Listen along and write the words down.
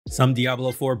Some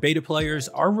Diablo 4 beta players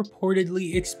are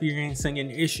reportedly experiencing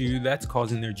an issue that's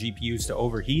causing their GPUs to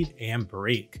overheat and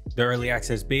break. The early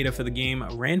access beta for the game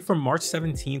ran from March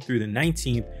 17th through the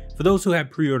 19th for those who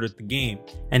had pre-ordered the game,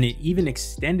 and it even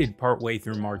extended partway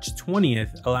through March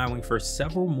 20th, allowing for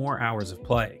several more hours of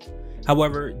play.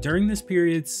 However, during this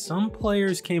period, some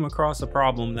players came across a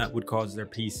problem that would cause their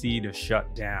PC to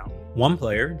shut down. One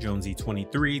player,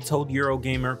 Jonesy23, told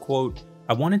Eurogamer, quote,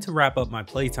 "I wanted to wrap up my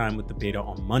playtime with the beta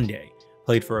on Monday.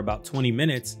 Played for about 20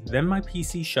 minutes, then my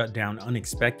PC shut down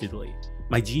unexpectedly.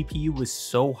 My GPU was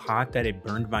so hot that it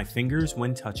burned my fingers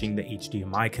when touching the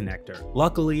HDMI connector.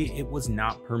 Luckily, it was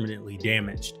not permanently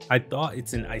damaged. I thought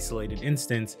it's an isolated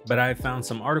instance, but I have found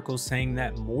some articles saying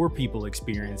that more people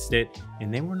experienced it,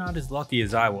 and they were not as lucky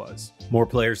as I was." More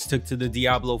players took to the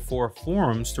Diablo 4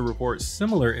 forums to report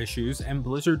similar issues, and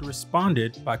Blizzard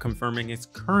responded by confirming it's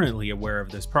currently aware of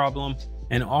this problem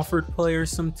and offered players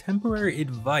some temporary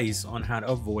advice on how to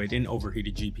avoid an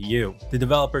overheated GPU. The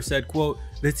developer said, quote,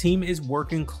 "The team is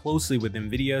working closely with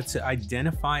NVIDIA to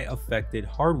identify affected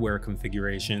hardware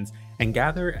configurations and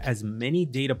gather as many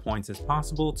data points as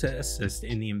possible to assist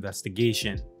in the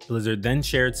investigation." Blizzard then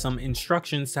shared some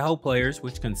instructions to help players,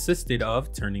 which consisted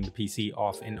of turning the PC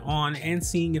off and on and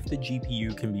seeing if the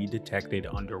GPU can be detected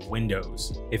under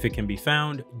Windows. If it can be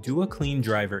found, do a clean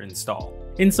driver install.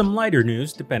 In some lighter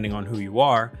news, depending on who you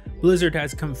are, Blizzard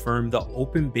has confirmed the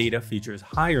open beta features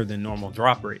higher than normal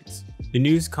drop rates. The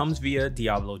news comes via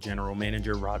Diablo General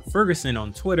Manager Rod Ferguson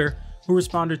on Twitter, who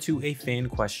responded to a fan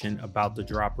question about the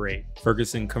drop rate.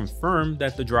 Ferguson confirmed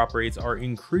that the drop rates are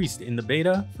increased in the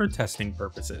beta for testing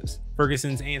purposes.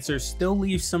 Ferguson's answer still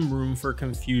leaves some room for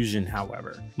confusion,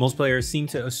 however. Most players seem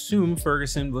to assume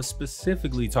Ferguson was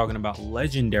specifically talking about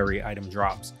legendary item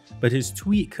drops, but his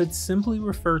tweet could simply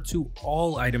refer to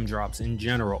all item drops in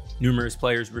general. Numerous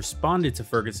players responded to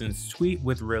Ferguson's tweet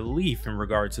with relief in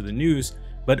regard to the news,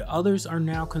 but others are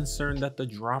now concerned that the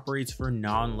drop rates for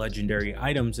non-legendary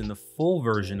items in the full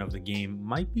version of the game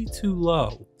might be too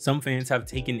low. Some fans have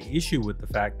taken issue with the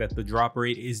fact that the drop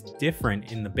rate is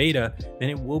different in the beta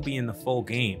than it will be in the full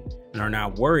game, and are now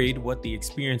worried what the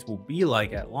experience will be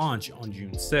like at launch on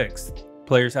June 6th.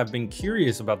 Players have been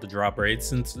curious about the drop rates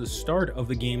since the start of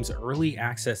the game's early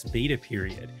access beta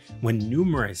period, when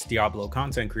numerous Diablo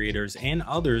content creators and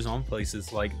others on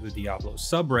places like the Diablo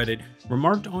subreddit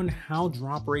remarked on how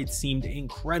drop rates seemed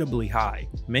incredibly high.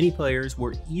 Many players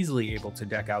were easily able to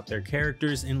deck out their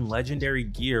characters in legendary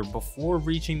gear before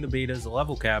reaching the beta's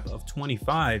level cap of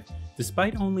 25,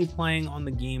 despite only playing on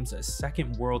the game's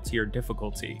second world tier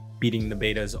difficulty. Beating the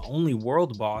beta's only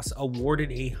world boss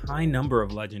awarded a high number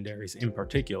of legendaries in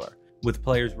particular, with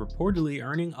players reportedly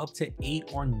earning up to 8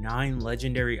 or 9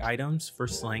 legendary items for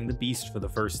slaying the beast for the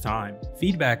first time.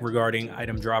 Feedback regarding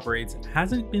item drop rates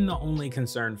hasn't been the only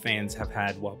concern fans have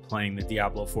had while playing the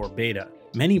Diablo 4 beta.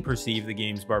 Many perceive the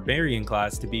game's barbarian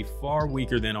class to be far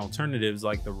weaker than alternatives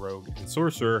like the rogue and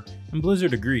sorcerer, and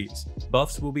Blizzard agrees.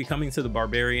 Buffs will be coming to the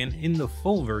barbarian in the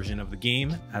full version of the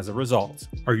game as a result.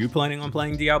 Are you planning on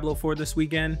playing Diablo 4 this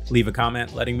weekend? Leave a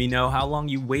comment letting me know how long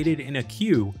you waited in a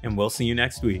queue, and we'll see you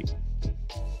next week.